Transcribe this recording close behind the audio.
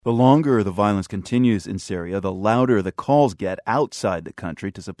The longer the violence continues in Syria, the louder the calls get outside the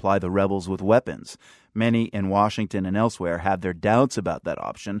country to supply the rebels with weapons. Many in Washington and elsewhere have their doubts about that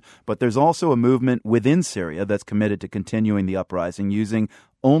option, but there's also a movement within Syria that's committed to continuing the uprising using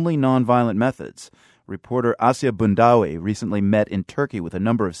only nonviolent methods. Reporter Asya Bundawi recently met in Turkey with a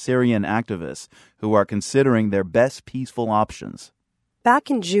number of Syrian activists who are considering their best peaceful options.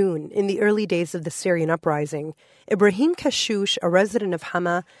 Back in June, in the early days of the Syrian uprising, Ibrahim Kashush, a resident of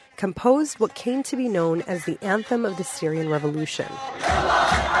Hama, composed what came to be known as the anthem of the Syrian Revolution.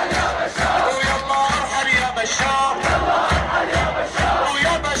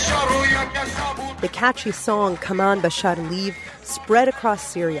 The catchy song, Come On Bashar Leave, spread across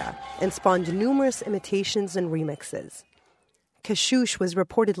Syria and spawned numerous imitations and remixes. Kashush was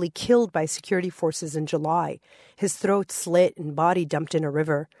reportedly killed by security forces in July, his throat slit and body dumped in a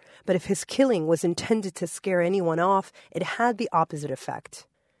river. But if his killing was intended to scare anyone off, it had the opposite effect.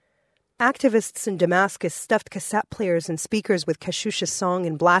 Activists in Damascus stuffed cassette players and speakers with Kashush's song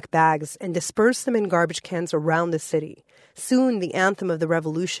in black bags and dispersed them in garbage cans around the city. Soon, the anthem of the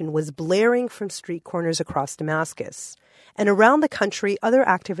revolution was blaring from street corners across Damascus. And around the country, other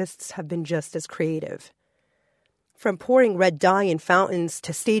activists have been just as creative. From pouring red dye in fountains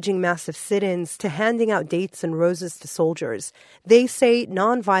to staging massive sit-ins to handing out dates and roses to soldiers, they say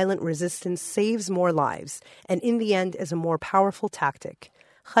nonviolent resistance saves more lives and in the end is a more powerful tactic.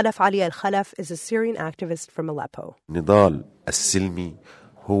 Khalaf Ali al-Khalaf is a Syrian activist from Aleppo.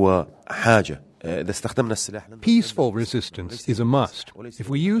 Peaceful resistance is a must. If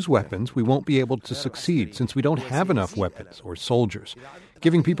we use weapons, we won't be able to succeed since we don't have enough weapons or soldiers.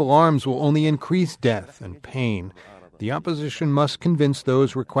 Giving people arms will only increase death and pain. The opposition must convince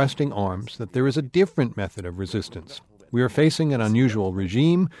those requesting arms that there is a different method of resistance. We are facing an unusual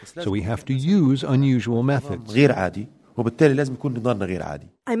regime, so we have to use unusual methods. I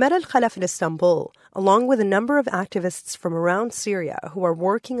met al-Khalaf in Istanbul, along with a number of activists from around Syria who are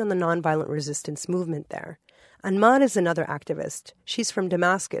working on the nonviolent resistance movement there. Anmar is another activist. She's from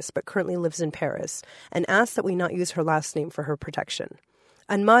Damascus but currently lives in Paris and asked that we not use her last name for her protection.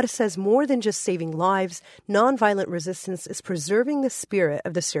 Anmar says more than just saving lives, nonviolent resistance is preserving the spirit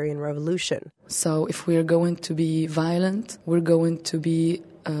of the Syrian revolution. So if we're going to be violent, we're going to be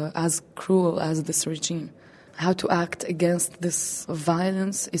as cruel as this regime. How to act against this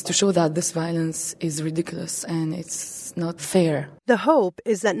violence is to show that this violence is ridiculous and it's not fair. The hope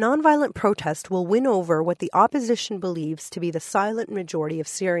is that nonviolent protest will win over what the opposition believes to be the silent majority of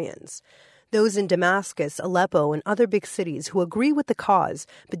Syrians. Those in Damascus, Aleppo, and other big cities who agree with the cause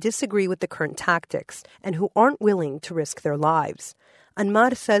but disagree with the current tactics and who aren't willing to risk their lives.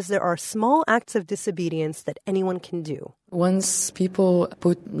 Anmar says there are small acts of disobedience that anyone can do. Once people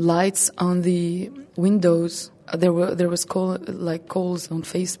put lights on the windows, there was calls on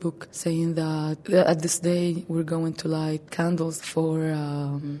Facebook saying that at this day we're going to light candles for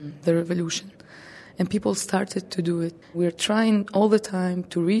the revolution. And people started to do it. We're trying all the time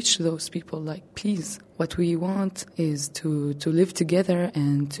to reach those people, like, please, what we want is to live together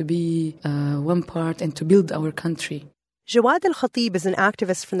and to be one part and to build our country. Jawad al-Khatib is an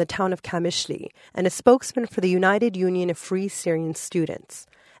activist from the town of Kamishli and a spokesman for the United Union of Free Syrian Students.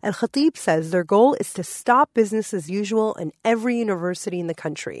 Al-Khatib says their goal is to stop business as usual in every university in the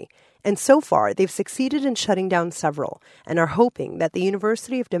country. And so far, they've succeeded in shutting down several and are hoping that the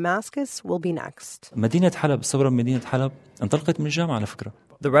University of Damascus will be next. The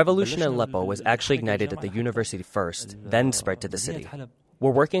revolution in Aleppo was actually ignited at the university first, then spread to the city. We're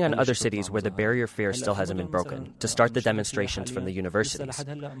working on other cities where the barrier of fear still hasn't been broken to start the demonstrations from the universities.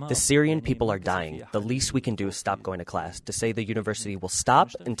 The Syrian people are dying. The least we can do is stop going to class, to say the university will stop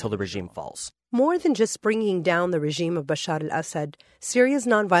until the regime falls. More than just bringing down the regime of Bashar al-Assad, Syria's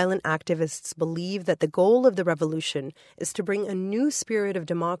nonviolent activists believe that the goal of the revolution is to bring a new spirit of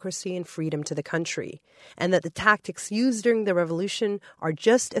democracy and freedom to the country, and that the tactics used during the revolution are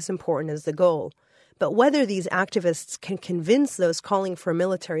just as important as the goal. But whether these activists can convince those calling for a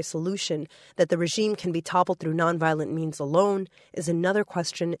military solution that the regime can be toppled through nonviolent means alone is another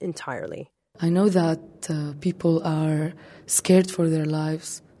question entirely. I know that people are scared for their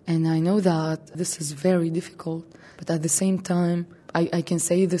lives, and I know that this is very difficult. But at the same time, I can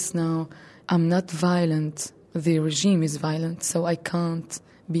say this now, I'm not violent. The regime is violent, so I can't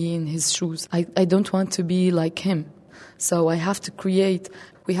be in his shoes. I don't want to be like him. So I have to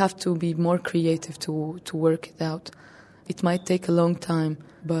we have to be more creative to work it out. It might take a long time,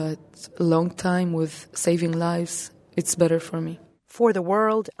 but a long time with saving lives, it's better for me. For The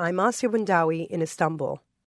World, I'm Asya Bundawi in Istanbul.